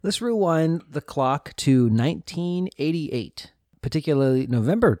Let's rewind the clock to 1988, particularly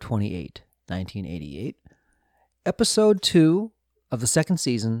November 28, 1988. Episode 2 of the second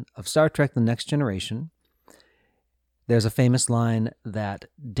season of Star Trek The Next Generation. There's a famous line that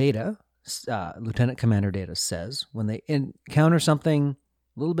Data, Lieutenant Commander Data, says when they encounter something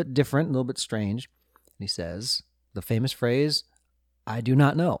a little bit different, a little bit strange. And he says the famous phrase, "I do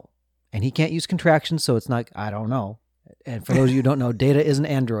not know." And he can't use contractions, so it's not, "I don't know." And for those of you who don't know, Data is an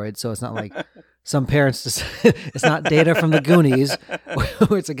android, so it's not like some parents just, it's not Data from the Goonies,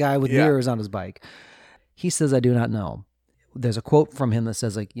 where it's a guy with mirrors on his bike. He says, "I do not know." There's a quote from him that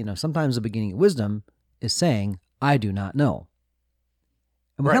says, sometimes the beginning of wisdom is saying, "I do not know."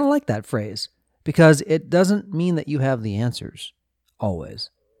 And we kind of like that phrase because it doesn't mean that you have the answers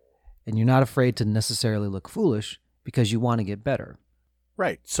always. And you're not afraid to necessarily look foolish because you want to get better.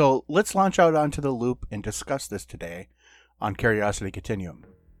 Right. So let's launch out onto the loop and discuss this today on Curiosity Continuum.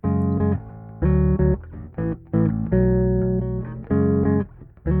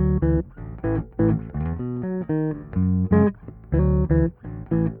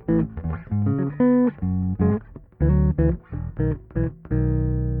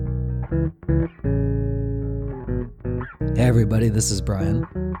 Hey everybody, this is Brian.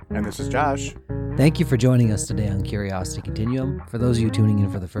 And this is Josh. Thank you for joining us today on Curiosity Continuum. For those of you tuning in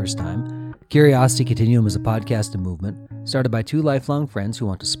for the first time, Curiosity Continuum is a podcast and movement started by two lifelong friends who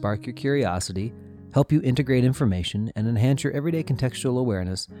want to spark your curiosity, help you integrate information, and enhance your everyday contextual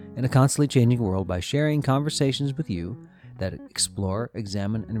awareness in a constantly changing world by sharing conversations with you that explore,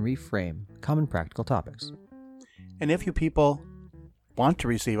 examine, and reframe common practical topics. And if you people want to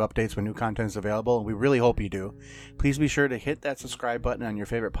receive updates when new content is available, and we really hope you do, please be sure to hit that subscribe button on your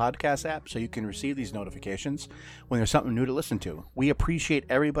favorite podcast app so you can receive these notifications when there's something new to listen to. We appreciate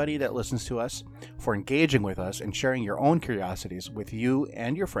everybody that listens to us for engaging with us and sharing your own curiosities with you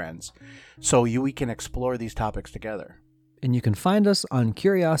and your friends so we can explore these topics together. And you can find us on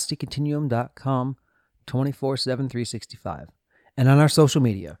curiositycontinuum.com 24/7, 365, and on our social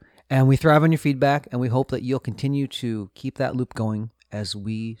media. And we thrive on your feedback, and we hope that you'll continue to keep that loop going as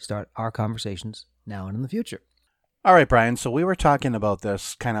we start our conversations now and in the future. All right, Brian. So we were talking about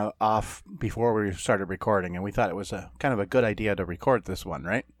this kind of off before we started recording, and we thought it was a kind of a good idea to record this one,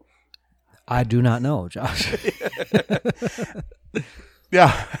 right? I do not know, Josh.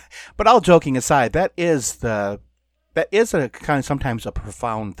 Yeah, but all joking aside, that is a kind of sometimes a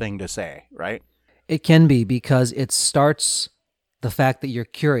profound thing to say, right? It can be because it starts the fact that you're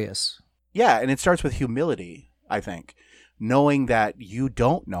curious. Yeah, and it starts with humility, I think. Knowing that you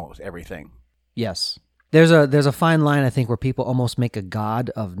don't know everything. Yes. There's a fine line, I think, where people almost make a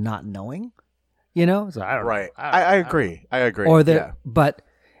god of not knowing. So I don't know. I agree. I agree. But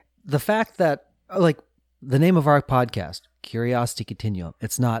the fact that, like, the name of our podcast, Curiosity Continuum,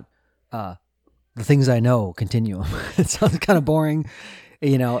 it's not the things I know continuum. It sounds kind of boring.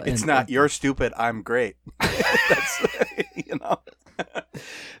 It's not you're stupid, I'm great. That's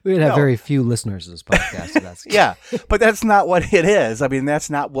we would have very few listeners to this podcast. So that's yeah, but that's not what it is. I mean, that's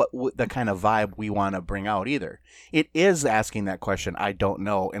not what the kind of vibe we want to bring out either. It is asking that question, I don't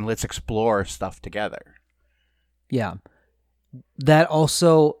know, and let's explore stuff together. Yeah. That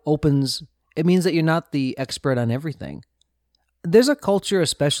also it means that you're not the expert on everything. There's a culture,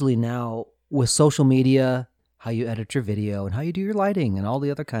 especially now with social media, how you edit your video and how you do your lighting and all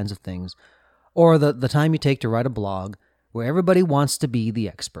the other kinds of things, or the time you take to write a blog, where everybody wants to be the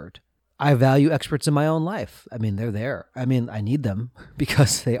expert. I value experts in my own life. I mean, they're there. I mean, I need them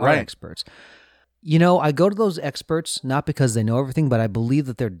because they are experts. I go to those experts not because they know everything, but I believe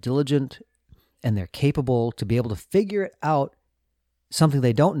that they're diligent and they're capable to be able to figure it out, something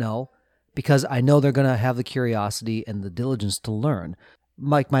they don't know, because I know they're going to have the curiosity and the diligence to learn.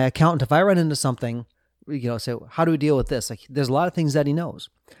 Like my accountant, if I run into something, say, how do we deal with this? Like, there's a lot of things that he knows.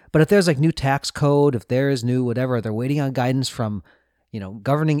 But if there's like new tax code, if there's new whatever, they're waiting on guidance from,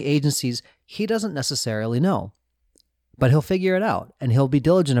 governing agencies, he doesn't necessarily know. But he'll figure it out and he'll be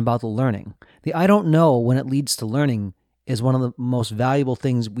diligent about the learning. The I don't know when it leads to learning is one of the most valuable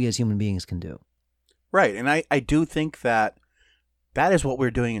things we as human beings can do. Right. And I do think that is what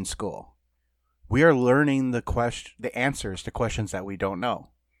we're doing in school. We are learning the answers to questions that we don't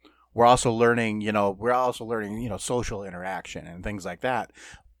know. We're also learning, social interaction and things like that.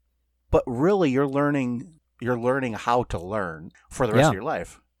 But really, you're learning how to learn for the rest of your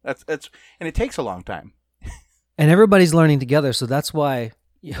life. And it takes a long time. And everybody's learning together, so that's why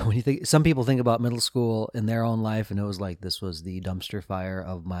when you think, some people think about middle school in their own life, and it was like this was the dumpster fire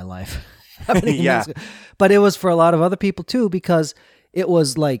of my life. Yeah, but it was for a lot of other people too, because it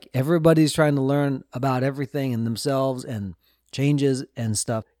was like everybody's trying to learn about everything and themselves, and changes and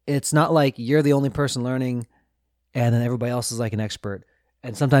stuff. It's not like you're the only person learning and then everybody else is like an expert.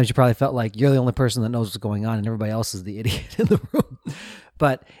 And sometimes you probably felt like you're the only person that knows what's going on and everybody else is the idiot in the room.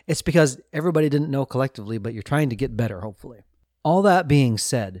 But it's because everybody didn't know collectively, but you're trying to get better, hopefully. All that being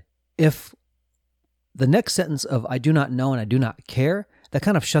said, if the next sentence of I do not know and I do not care, that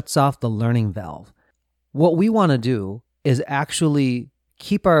kind of shuts off the learning valve. What we want to do is actually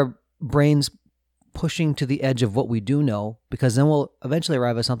keep our brains pushing to the edge of what we do know, because then we'll eventually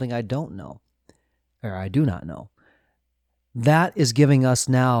arrive at something I don't know, or I do not know. That is giving us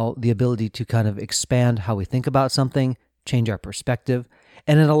now the ability to kind of expand how we think about something, change our perspective,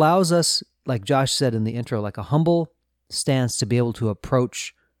 and it allows us, like Josh said in the intro, like a humble stance to be able to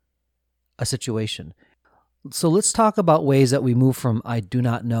approach a situation. So let's talk about ways that we move from I do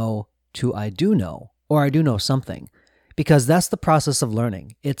not know to I do know, or I do know something, because that's the process of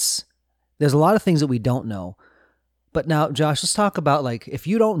learning. There's a lot of things that we don't know. But now, Josh, let's talk about, like, if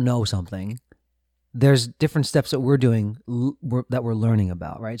you don't know something, there's different steps that we're doing that we're learning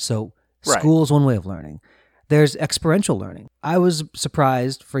about, right? So school is one way of learning. There's experiential learning. I was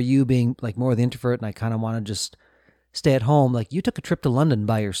surprised for you being like more of the introvert and I kind of want to just stay at home. Like, you took a trip to London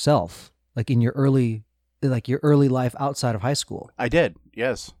by yourself, like in your early life outside of high school. I did,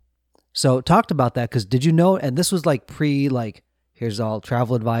 yes. So talked about that, because did you know, and this was like here's all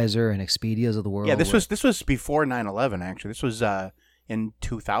Travel Advisor and Expedias of the world. Yeah, this was before 9/11, actually. This was in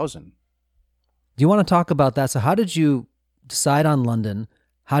 2000. Do you want to talk about that? So how did you decide on London?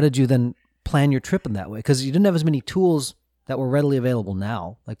 How did you then plan your trip in that way? Because you didn't have as many tools that were readily available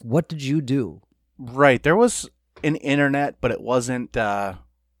now. Like, what did you do? Right. There was an internet, but it wasn't as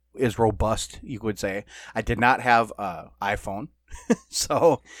robust, you could say. I did not have an iPhone,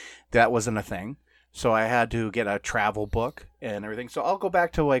 so that wasn't a thing. So I had to get a travel book and everything. So I'll go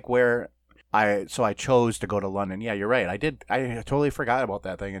back to like where I chose to go to London. Yeah, you're right. I totally forgot about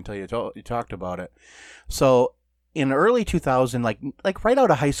that thing until you talked about it. So in early 2000, like right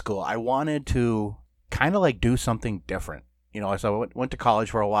out of high school, I wanted to kind of like do something different. So I went to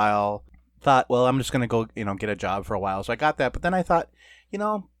college for a while. Thought, well, I'm just going to go, get a job for a while. So I got that. But then I thought,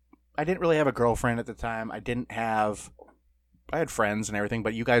 I didn't really have a girlfriend at the time. I had friends and everything,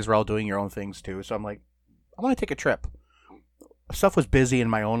 but you guys were all doing your own things too. So I'm like, I want to take a trip. Stuff was busy in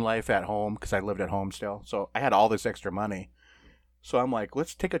my own life at home because I lived at home still. So I had all this extra money. So I'm like,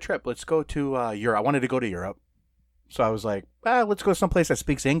 let's take a trip. Let's go to Europe. I wanted to go to Europe. So I was like, let's go someplace that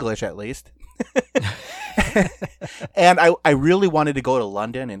speaks English at least. And I really wanted to go to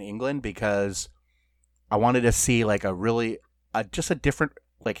London in England because I wanted to see like a really different,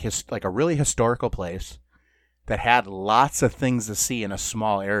 like a really historical place that had lots of things to see in a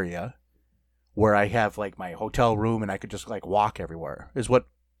small area, where I have like my hotel room and I could just like walk everywhere.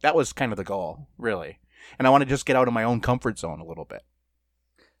 That was kind of the goal, really. And I want to just get out of my own comfort zone a little bit.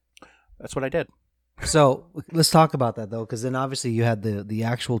 That's what I did. So let's talk about that though, because then obviously you had the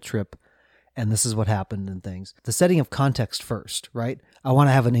actual trip, and this is what happened and things. The setting of context first, right? I want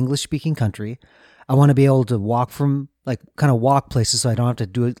to have an English-speaking country. I want to be able to walk places so I don't have to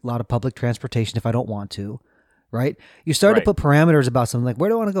do a lot of public transportation if I don't want to, right? You start to put parameters about something like, where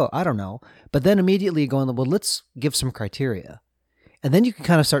do I want to go? I don't know. But then immediately you go well, let's give some criteria. And then you can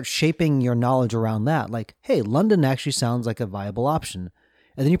kind of start shaping your knowledge around that. Like, hey, London actually sounds like a viable option.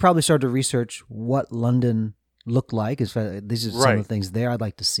 And then you probably start to research what London looked like. These are some of the things there I'd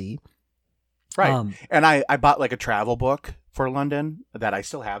like to see. Right. And I bought like a travel book for London that I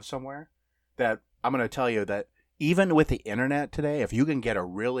still have somewhere, that I'm going to tell you that even with the internet today, if you can get a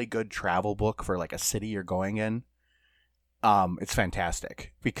really good travel book for like a city you're going in, it's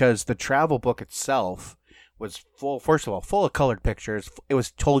fantastic, because the travel book itself was first of all, full of colored pictures. It was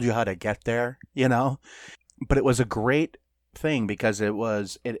told you how to get there, but it was a great thing because it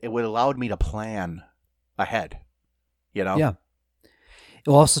would allowed me to plan ahead, Yeah.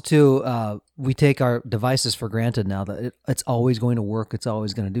 Also, too, we take our devices for granted now that it's always going to work. It's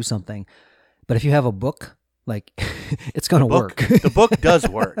always going to do something. But if you have a book, like, it's going to work. The book does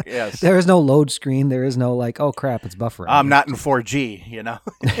work, yes. There is no load screen. There is no like, oh, crap, it's buffering. I'm not in 4G,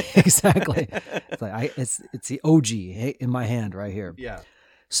 Exactly. It's like it's the OG in my hand right here. Yeah.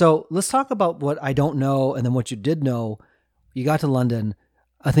 So let's talk about what I don't know and then what you did know. You got to London.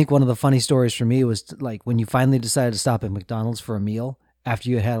 I think one of the funny stories for me was like when you finally decided to stop at McDonald's for a meal after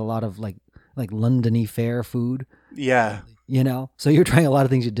you had a lot of like London-y fare food. Yeah. So you're trying a lot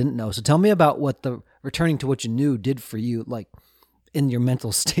of things you didn't know. So tell me about what the returning to what you knew did for you, like in your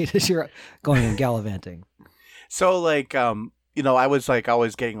mental state as you're going and gallivanting. So like, I was like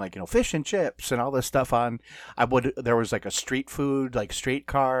always getting like, fish and chips and all this stuff on. There was like a street food, like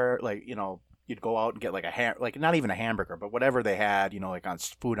streetcar, like, you'd go out and get like like not even a hamburger, but whatever they had, like on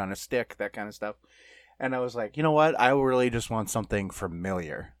food on a stick, that kind of stuff. And I was like, you know what? I really just want something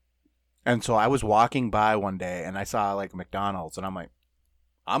familiar. And so I was walking by one day and I saw like McDonald's and I'm like,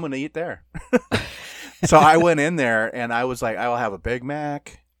 I'm going to eat there. So I went in there and I was like, I will have a Big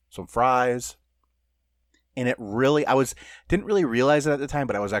Mac, some fries. And didn't really realize it at the time,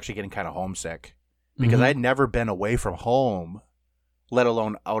 but I was actually getting kind of homesick because I'd never been away from home, let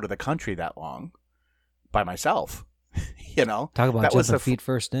alone out of the country that long by myself. Talk about that jumping feet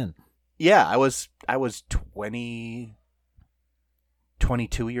first in. Yeah, I was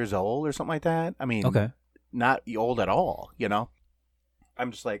 22 years old or something like that. I mean, okay, not old at all,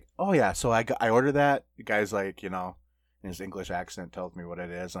 I'm just like, oh yeah, so I ordered that. The guy's like, in his English accent tells me what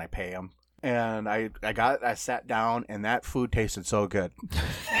it is, and I pay him. And I sat down, and that food tasted so good.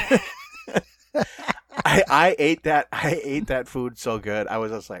 I ate that food so good. I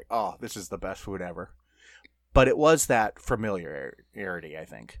was just like, oh, this is the best food ever. But it was that familiarity, I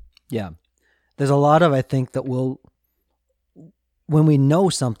think. Yeah. There's a lot of, I think, that when we know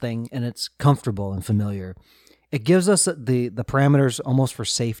something and it's comfortable and familiar, it gives us the parameters almost for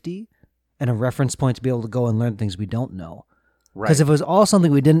safety and a reference point to be able to go and learn things we don't know. Right. Because if it was all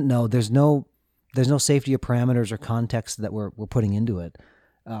something we didn't know, there's no safety or parameters or context that we're putting into it.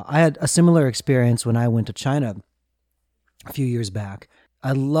 I had a similar experience when I went to China a few years back.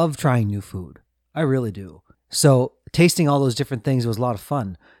 I love trying new food. I really do. So tasting all those different things was a lot of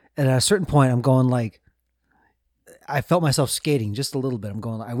fun. And at a certain point, I'm going like, I felt myself skating just a little bit. I'm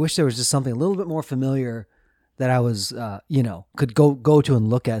going, I wish there was just something a little bit more familiar that I was, could go to and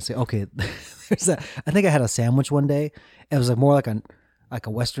look at and say, okay, there's that. I think I had a sandwich one day. It was like more like a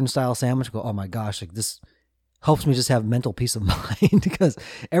Western style sandwich. I go, oh my gosh, like this helps me just have mental peace of mind because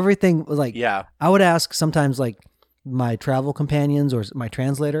everything was like, yeah. I would ask sometimes like my travel companions or my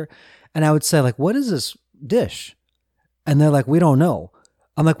translator, and I would say like, what is this dish? And they're like, we don't know.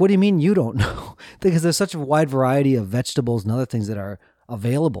 I'm like, what do you mean you don't know? Because there's such a wide variety of vegetables and other things that are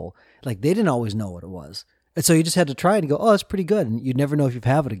available. Like they didn't always know what it was. And so you just had to try it and go, oh, it's pretty good. And you'd never know if you'd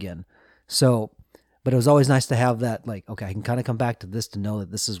have it again. So, but it was always nice to have that, like, okay, I can kind of come back to this to know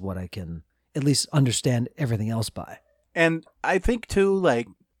that this is what I can at least understand everything else by. And I think too, like,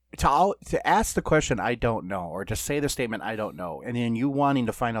 to ask the question, I don't know, or to say the statement, I don't know, and then you wanting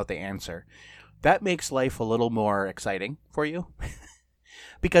to find out the answer, that makes life a little more exciting for you.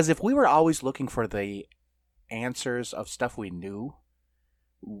 Because if we were always looking for the answers of stuff we knew,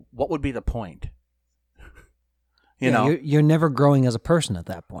 what would be the point? You're never growing as a person at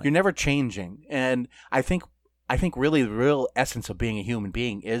that point. You're never changing. And I think really the real essence of being a human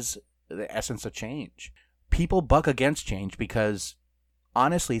being is the essence of change. People buck against change because,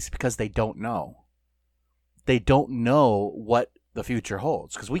 honestly, it's because they don't know. They don't know what the future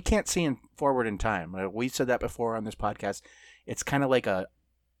holds because we can't see forward in time. We said that before on this podcast. It's kind of like a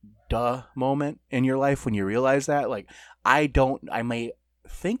duh moment in your life when you realize that. Like, I may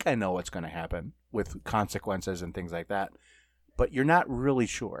think I know what's going to happen with consequences and things like that, but you're not really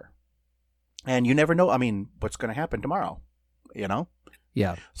sure. And you never know, what's going to happen tomorrow,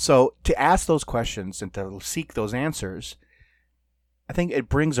 Yeah. So to ask those questions and to seek those answers, I think it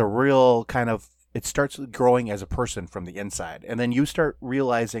brings a real kind of, it starts growing as a person from the inside. And then you start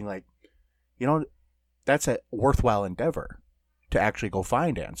realizing like, that's a worthwhile endeavor to actually go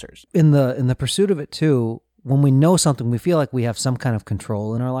find answers. In the pursuit of it too, when we know something, we feel like we have some kind of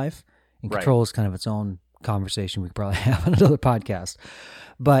control in our life. And control is kind of its own conversation we could probably have on another podcast.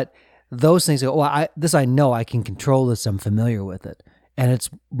 But those things go, I know I can control this, I'm familiar with it. And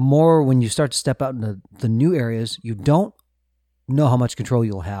it's more when you start to step out into the new areas, you don't know how much control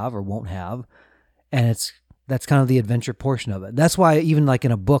you'll have or won't have. And that's kind of the adventure portion of it. That's why even like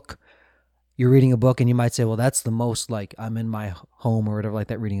in a book, you're reading a book and you might say, well, that's the most like I'm in my home or whatever like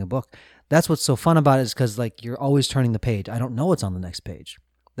that reading a book. That's what's so fun about it is because like you're always turning the page. I don't know what's on the next page.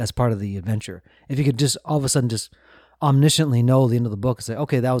 That's part of the adventure. If you could just all of a sudden just omnisciently know the end of the book and say,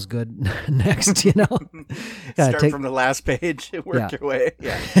 okay, that was good. Next, Start from the last page and work your way.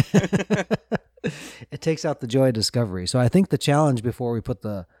 Yeah. It takes out the joy of discovery. So I think the challenge before we put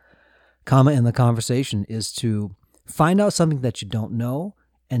the comma in the conversation is to find out something that you don't know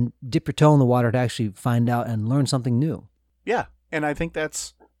and dip your toe in the water to actually find out and learn something new. Yeah. And I think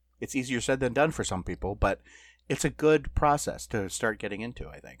it's easier said than done for some people, but it's a good process to start getting into,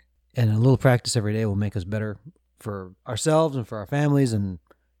 I think. And a little practice every day will make us better for ourselves and for our families and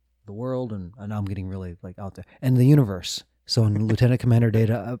the world. And now I'm getting really like out there. And the universe. So when Lieutenant Commander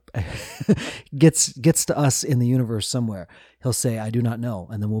Data gets to us in the universe somewhere, he'll say, I do not know.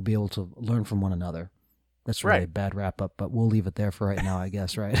 And then we'll be able to learn from one another. That's really a bad wrap up, but we'll leave it there for right now, I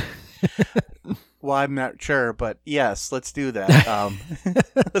guess, right? Well, I'm not sure, but yes, let's do that.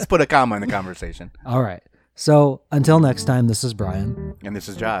 Let's put a comma in the conversation. All right. So until next time, this is Brian And this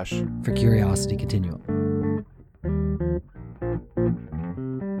is Josh. for Curiosity Continuum.